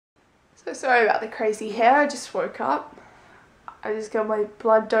So sorry about the crazy hair, I just woke up. I just got my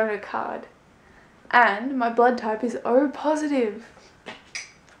blood donor card. And my blood type is O positive.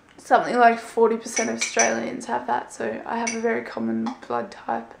 Something like 40% of Australians have that, so I have a very common blood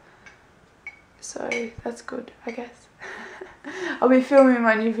type. So that's good, I guess. I'll be filming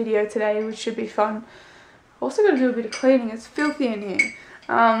my new video today, which should be fun. Also got to do a bit of cleaning, it's filthy in here.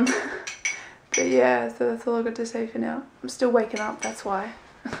 But yeah, so that's all I've got to say for now. I'm still waking up, that's why.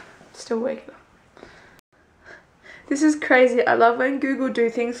 Still waking up. This is crazy. I love when Google do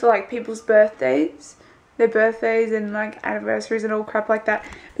things for like people's birthdays. Their birthdays and like anniversaries and all crap like that.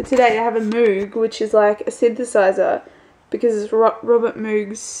 But today they have a Moog, which is like a synthesizer because it's Robert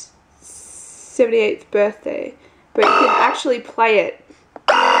Moog's 78th birthday. But you can actually play it.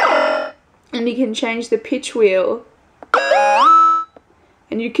 And you can change the pitch wheel.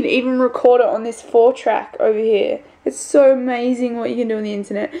 And you can even record it on this 4-track over here. It's so amazing what you can do on the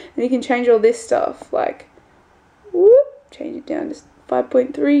internet. And you can change all this stuff. Like, whoop, change it down to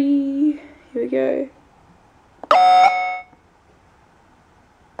 5.3. Here we go.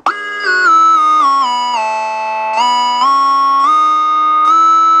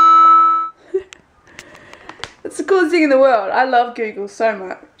 It's the coolest thing in the world. I love Google so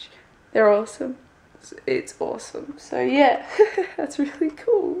much. They're awesome. It's awesome. So yeah, that's really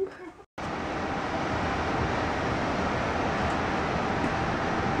cool.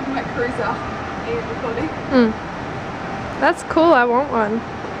 My cruiser. Are you recording? That's cool, I want one. No,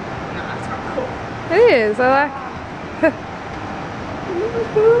 that's not cool. It is, I like.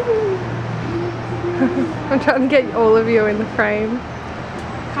 I'm trying to get all of you in the frame.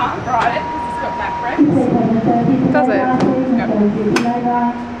 Can't ride it because it's got back brakes. Does it?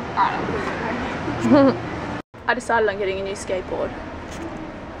 No. I decided on getting a new skateboard.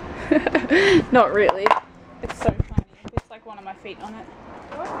 Not really. It's so funny. It's like one of my feet on it.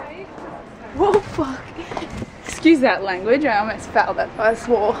 Why? Whoa, fuck. Excuse that language. I almost fouled that. I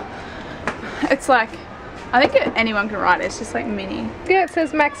swore. It's like, I think anyone can ride it. It's just like mini. Yeah, it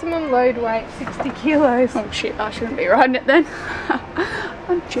says maximum load weight 60 kilos. Oh shit, I shouldn't be riding it then.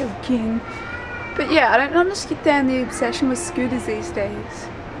 I'm joking. But yeah, I don't understand the obsession with scooters these days.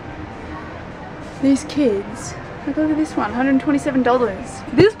 These kids. Like, look at this one,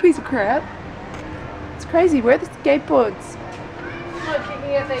 $127. This piece of crap. It's crazy. Where are the skateboards? Look, you can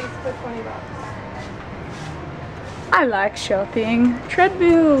get these for 20 bucks. I like shopping.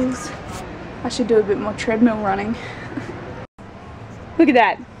 Treadmills. I should do a bit more treadmill running. Look at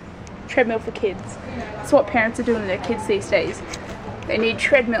that. Treadmill for kids. That's what parents are doing to their kids these days. They need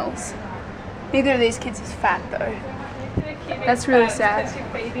treadmills. Neither of these kids is fat though. That's really sad. Because you're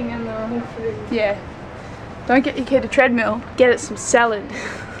feeding them the wrong food. Yeah. Don't get your kid a treadmill. Get it some salad.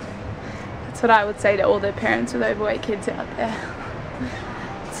 That's what I would say to all their parents with overweight kids out there.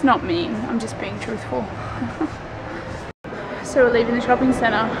 It's not mean. I'm just being truthful. So we're leaving the shopping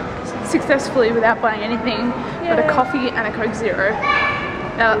centre successfully without buying anything but a coffee and a Coke Zero.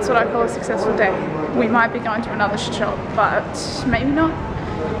 Now that's what I call a successful day. We might be going to another shop, but maybe not.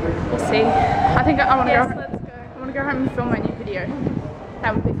 We'll see. I think I want to go. I want to go home and film my new video.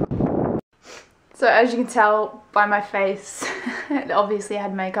 That would be fun. So as you can tell by my face, it obviously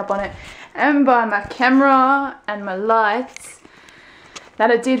had makeup on it, and by my camera and my lights, that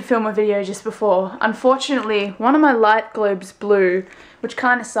I did film a video just before. Unfortunately, one of my light globes blew, which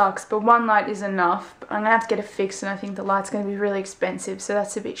kind of sucks, but one light is enough. But I'm going to have to get it fixed, and I think the light's going to be really expensive, so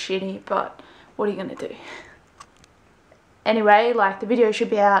that's a bit shitty, but what are you going to do? Anyway, like, the video should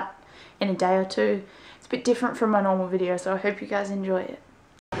be out in a day or two. It's a bit different from my normal video, so I hope you guys enjoy it.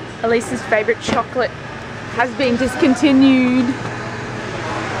 Elisa's favourite chocolate has been discontinued.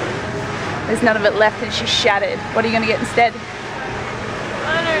 There's none of it left and she's shattered. What are you going to get instead?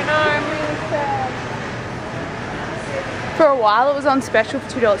 I don't know, I'm really sad. For a while it was on special for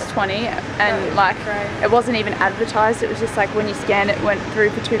 $2.20 and like it wasn't even advertised. It was just like when you scanned it went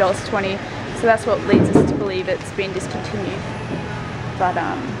through for $2.20. So that's what leads us to believe it's been discontinued. But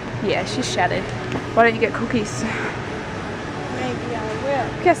yeah, she's shattered. Why don't you get cookies? Maybe I will.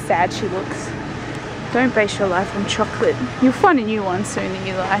 Look how sad she looks. Don't base your life on chocolate. You'll find a new one soon that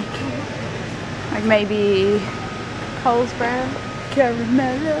you like. Like maybe Coles brand.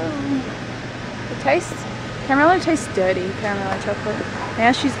 Caramello. The taste? Caramello tastes dirty, caramello chocolate.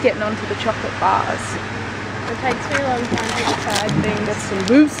 Now she's getting onto the chocolate bars. It takes me a long time to decide things. Got some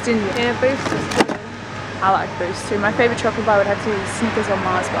Boost in you. Yeah, Boost is good. I like Boost too. My favourite chocolate bar would have to be Snickers or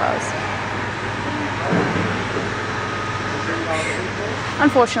Mars bars.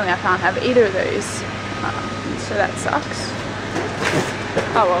 Unfortunately, I can't have either of those, so that sucks.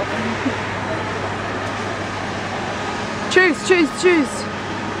 Oh well. Choose.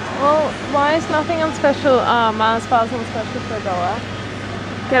 Well, Why is nothing on special? Mars bars on special for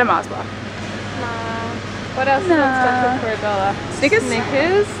 $1. Get a Mars bar. Nah. What else is on special for $1? Snickers?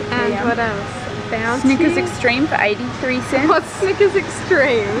 Snickers and Yeah. what else? Bounty? Snickers Extreme for 83 cents. What's Snickers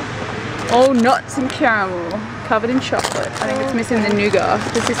Extreme? All nuts and caramel, covered in chocolate. I think it's missing the nougat.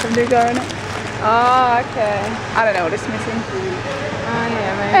 Does this have nougat in it? Oh, okay. I don't know what it's missing. Oh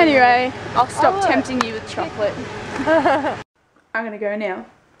yeah, maybe. Anyway, I'll stop look. tempting you with chocolate. I'm gonna go now.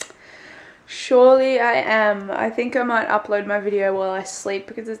 Surely I am. I think I might upload my video while I sleep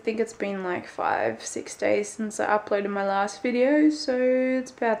because I think it's been like 5-6 days since I uploaded my last video, so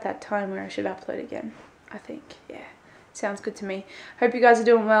it's about that time where I should upload again. I think, yeah. Sounds good to me. Hope you guys are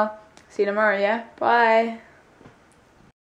doing well. See you tomorrow, yeah? Bye.